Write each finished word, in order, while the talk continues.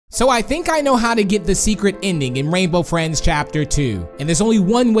So I think I know how to get the secret ending in Rainbow Friends Chapter 2. And there's only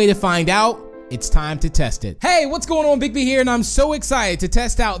one way to find out. It's time to test it. Hey, what's going on? BigB here, and I'm so excited to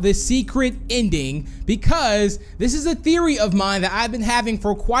test out this secret ending because this is a theory of mine that I've been having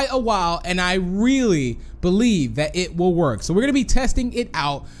for quite a while, and I really believe that it will work. So we're gonna be testing it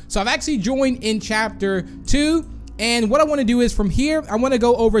out. So I've actually joined in Chapter 2. And what I want to do is from here, I want to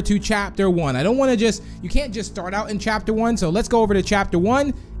go over to Chapter 1. I don't want to you can't just start out in Chapter 1. So let's go over to Chapter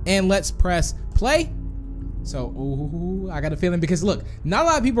 1 and let's press play. So, ooh, I got a feeling because look, not a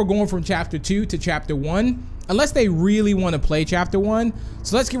lot of people are going from Chapter 2 to Chapter 1 unless they really want to play Chapter 1.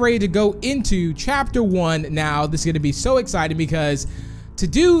 So let's get ready to go into Chapter 1 now. This is going to be so exciting because to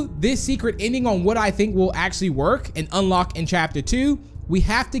do this secret ending on what I think will actually work and unlock in Chapter 2, we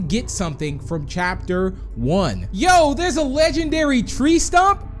have to get something from Chapter 1. Yo, there's a legendary tree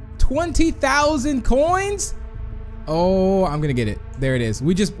stump, 20,000 coins. Oh, I'm gonna get it. There it is.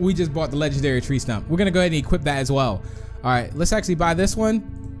 We just bought the legendary tree stump. We're gonna go ahead and equip that as well. All right, let's actually buy this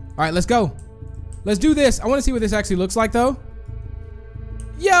one. All right, let's go. Let's do this. I want to see what this actually looks like though.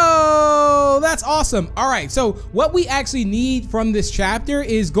 Yo, that's awesome. All right, so what we actually need from this chapter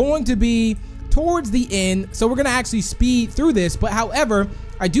is going to be towards the end. So we're gonna actually speed through this, but however,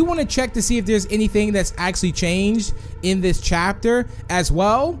 I do want to check to see if there's anything that's actually changed in this chapter as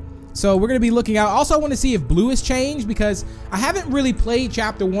well. So we're gonna be looking out. Also, I want to see if blue has changed because I haven't really played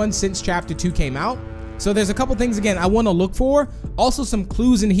Chapter 1 since Chapter 2 came out. So there's a couple things again I want to look for. Also some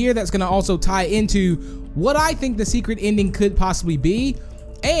clues in here that's gonna also tie into what I think the secret ending could possibly be,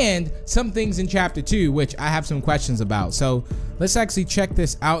 and some things in Chapter 2 which I have some questions about. So let's actually check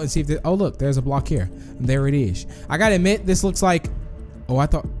this out and see if oh look, there's a block here. There it is. I gotta admit, this looks like, oh, I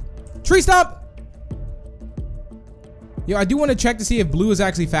thought tree stump. Yo, I do want to check to see if blue is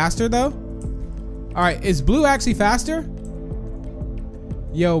actually faster though. All right, is blue actually faster?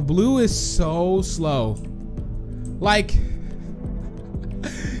 Yo, blue is so slow. Like,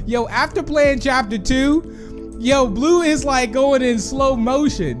 yo, after playing Chapter 2, yo, blue is like going in slow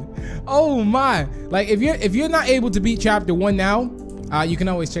motion. Oh my. Like if you're not able to beat Chapter 1 now, you can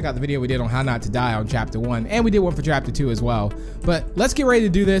always check out the video we did on how not to die on Chapter 1, and we did one for Chapter 2 as well. But let's get ready to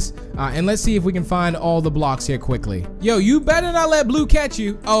do this, and let's see if we can find all the blocks here quickly. Yo, you better not let blue catch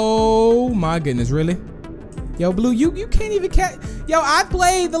you. Oh my goodness, really? Yo, blue, you can't even catch. Yo, I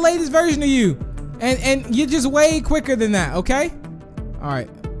played the latest version of you, and you're just way quicker than that. Okay. All right,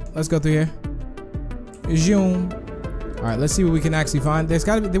 let's go through here. Zoom. All right, let's see what we can actually find. There's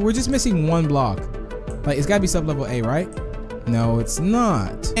gotta be, we're just missing one block. Like, it's gotta be sub-level A, right? No, it's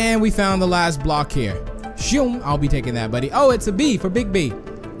not. And we found the last block here. Shoom, I'll be taking that, buddy. Oh, it's a B for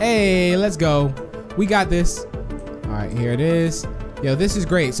BigB. Hey, let's go. We got this. All right, here it is. Yo, this is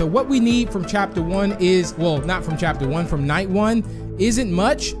great. So what we need from Chapter 1 is, well, not from Chapter 1, from Night 1 isn't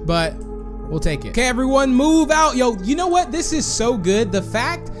much, but we'll take it. Okay, everyone, move out. Yo, you know what? This is so good. The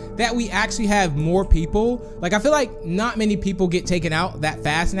fact that we actually have more people, like I feel like not many people get taken out that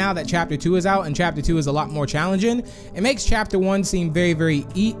fast now that Chapter 2 is out, and Chapter 2 is a lot more challenging. It makes Chapter 1 seem very, very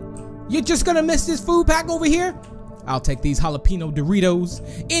You're just gonna miss this food pack over here? I'll take these jalapeno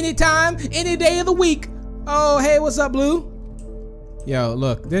Doritos anytime, any day of the week. Oh, hey, what's up, blue? Yo,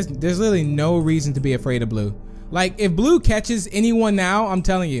 look, there's literally no reason to be afraid of blue. Like, if blue catches anyone now, I'm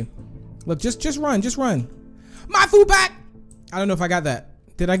telling you, look, just run, just run. My food pack! I don't know if I got that.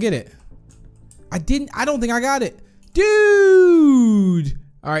 Did I get it? I didn't. I don't think I got it. Dude!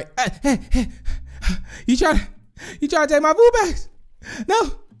 All right. Hey. You try to take my food bags?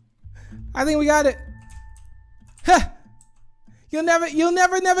 No. I think we got it. Huh. You'll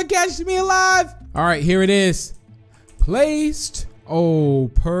never catch me alive. All right, here it is. Placed.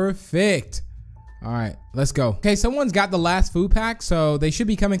 Oh, perfect. All right, let's go. Okay, someone's got the last food pack, so they should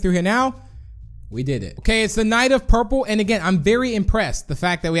be coming through here now. We did it. Okay, it's the night of purple, and again, I'm very impressed the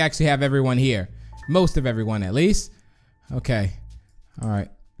fact that we actually have everyone here. Most of everyone, at least. Okay. All right,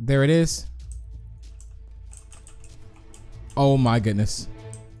 there it is. Oh my goodness.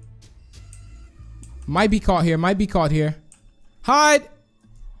 Might be caught here, might be caught here. Hide.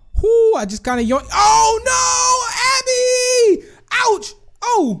 Whoo, I just kind of yoinked. Oh no, Abby! Ouch!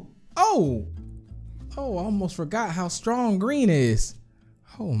 Oh, I almost forgot how strong green is.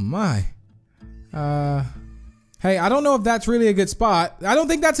 Oh my. Hey, I don't know if that's really a good spot. I don't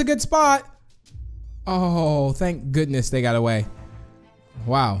think that's a good spot. Oh, thank goodness they got away.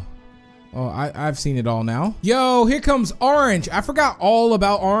 Wow. Oh, I've seen it all now. Yo, here comes orange. I forgot all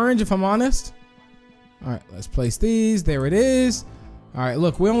about orange, if I'm honest. All right, let's place these. There it is. All right,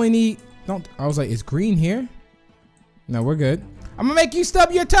 look, we only need, I was like, is green here? No, we're good. I'm gonna make you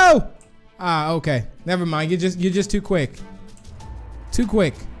stub your toe. Ah, okay. Never mind. You're just too quick. Too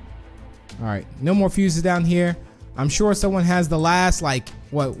quick. All right, no more fuses down here. I'm sure someone has the last, like,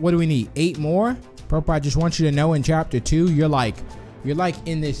 what do we need? 8 more? Purple, I just want you to know in chapter 2, you're like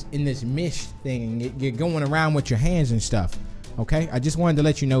in this mesh thing, and you're going around with your hands and stuff. Okay, I just wanted to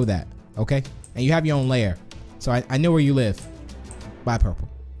let you know that. Okay, and you have your own lair, so I know where you live. Bye, Purple.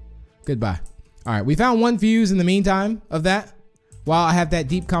 Goodbye. All right, we found 1 fuse in the meantime of that, while I have that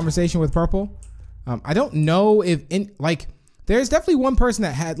deep conversation with Purple. I don't know if there's definitely one person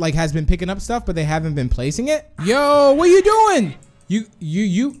that has been picking up stuff, but they haven't been placing it. Yo, what are you doing?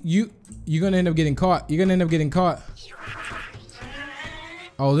 You're gonna end up getting caught. You're gonna end up getting caught.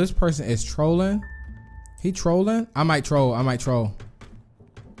 Oh, this person is trolling. He trolling? I might troll. Oh,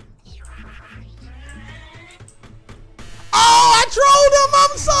 I trolled him.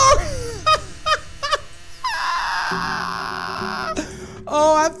 I'm sorry.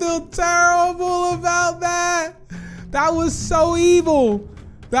 Oh, I feel terrible about that. That was so evil.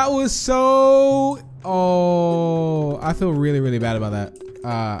 That was so... Oh, I feel really, really bad about that.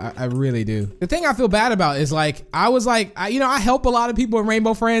 I really do. The thing I feel bad about is like, I was like, I help a lot of people in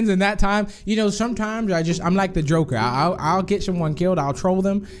Rainbow Friends, and that time, sometimes I'm like the Joker. I'll get someone killed. I'll troll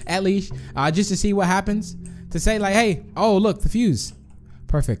them at least, just to see what happens. To say like, hey, oh, look, the fuse.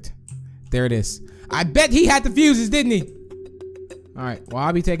 Perfect. There it is. I bet he had the fuses, didn't he? All right, well,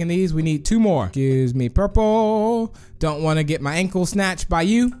 I'll be taking these. We need 2 more. Excuse me, Purple. Don't want to get my ankle snatched by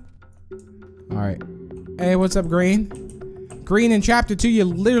you. All right. Hey, what's up, Green? Green in chapter 2, you're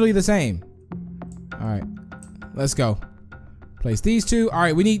literally the same. All right, let's go. Place these 2. All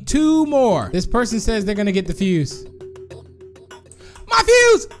right, we need 2 more. This person says they're gonna get the fuse. My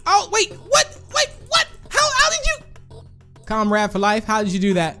fuse! Oh, wait, what? Wait, what? How did you? Comrade for life, how did you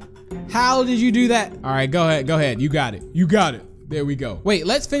do that? How did you do that? All right, go ahead. You got it. There we go. Wait,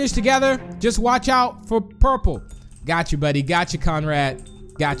 let's finish together. Just watch out for Purple. Got you, buddy. Got you, Conrad.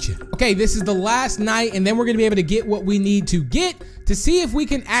 Got you. Okay, this is the last night, and then we're gonna be able to get what we need to get to see if we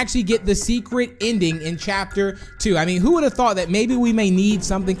can actually get the secret ending in chapter 2. I mean, who would have thought that maybe we may need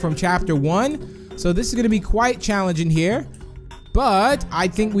something from chapter 1? So this is gonna be quite challenging here, but I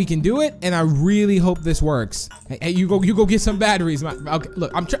think we can do it, and I really hope this works. Hey, you go get some batteries. Okay,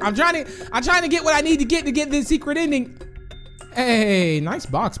 look, I'm trying to get what I need to get this secret ending. Hey, nice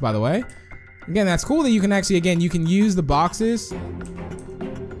box, by the way. Again, that's cool that you can actually, you can use the boxes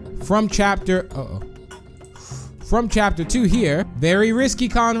from chapter, from chapter 2 here. Very risky,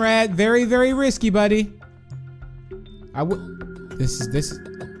 Conrad. Very, very risky, buddy. This is,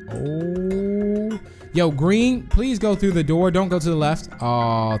 oh. Yo, Green, please go through the door. Don't go to the left.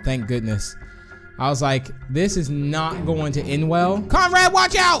 Oh, thank goodness. I was like, this is not going to end well. Conrad,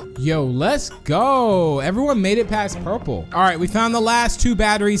 watch out! Yo, let's go. Everyone made it past Purple. All right, we found the last 2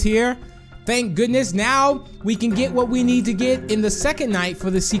 batteries here. Thank goodness. Now we can get what we need to get in the second night for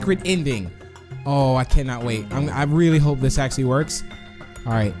the secret ending. Oh, I cannot wait. I really hope this actually works.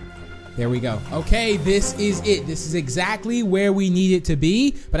 All right, there we go. Okay, this is it. This is exactly where we need it to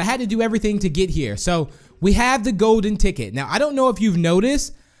be, but I had to do everything to get here. So we have the golden ticket. Now, I don't know if you've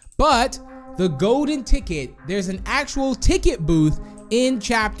noticed, but the golden ticket, there's an actual ticket booth in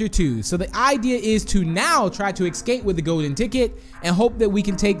chapter 2. So the idea is to now try to escape with the golden ticket and hope that we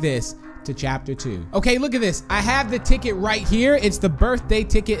can take this to chapter 2. Okay, look at this. I have the ticket right here. It's the birthday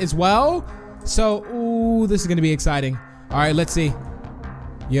ticket as well. So, ooh, this is gonna be exciting. All right, let's see.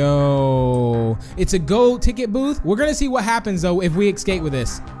 Yo, it's a gold ticket booth. We're gonna see what happens though if we escape with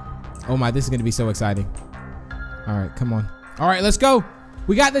this. Oh my, this is gonna be so exciting. All right, come on. All right, let's go.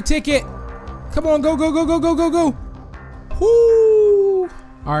 We got the ticket. Come on, go. Woo.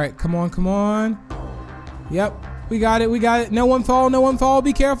 All right, come on. Yep, we got it. No one fall,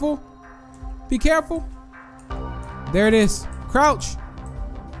 be careful. There it is, crouch.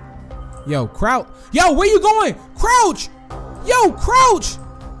 Yo, crouch. Yo, where you going? Crouch. Yo, crouch.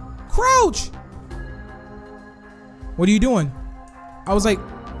 What are you doing? I was like,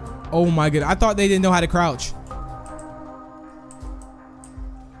 oh my god, I thought they didn't know how to crouch.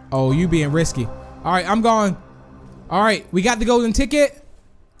 Oh, you being risky. All right, I'm gone. All right, we got the golden ticket.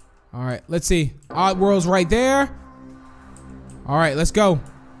 All right, let's see. Odd World's right there. All right, let's go.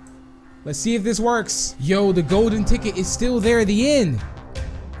 Let's see if this works. Yo, the golden ticket is still there at the end.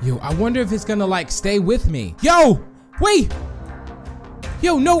 Yo, I wonder if it's gonna like stay with me. Yo, wait.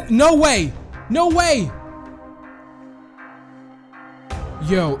 Yo, no way.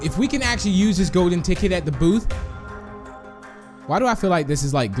 Yo, if we can actually use this golden ticket at the booth. Why do I feel like this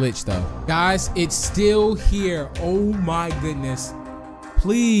is like glitched though? Guys, it's still here. Oh my goodness.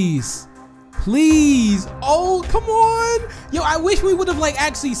 Please. Oh, come on. Yo, I wish we would have like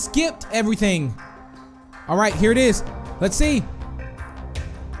actually skipped everything. All right, here it is. Let's see.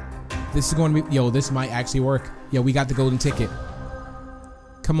 This is going to be, yo, this might actually work. Yo, we got the golden ticket.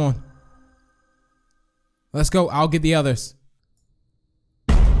 Come on. Let's go. I'll get the others.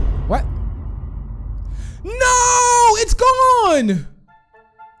 What? No, it's gone.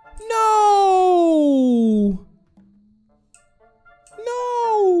 No.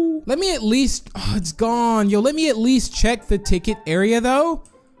 No. Let me at least, oh, it's gone. Yo, let me at least check the ticket area though.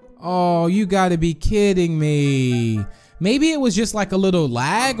 Oh, you gotta be kidding me. Maybe it was just like a little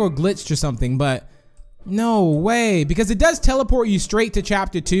lag or glitched or something, but no way. Because it does teleport you straight to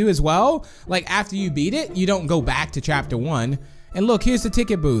chapter 2 as well. Like after you beat it, you don't go back to chapter 1. And look, here's the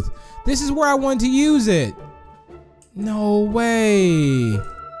ticket booth. This is where I wanted to use it. No way.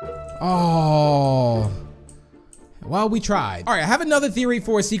 Oh. Well, we tried. All right, I have another theory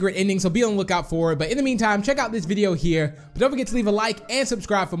for a secret ending, so be on the lookout for it. But in the meantime, check out this video here. But don't forget to leave a like and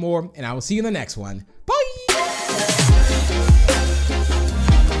subscribe for more, and I will see you in the next one. Bye.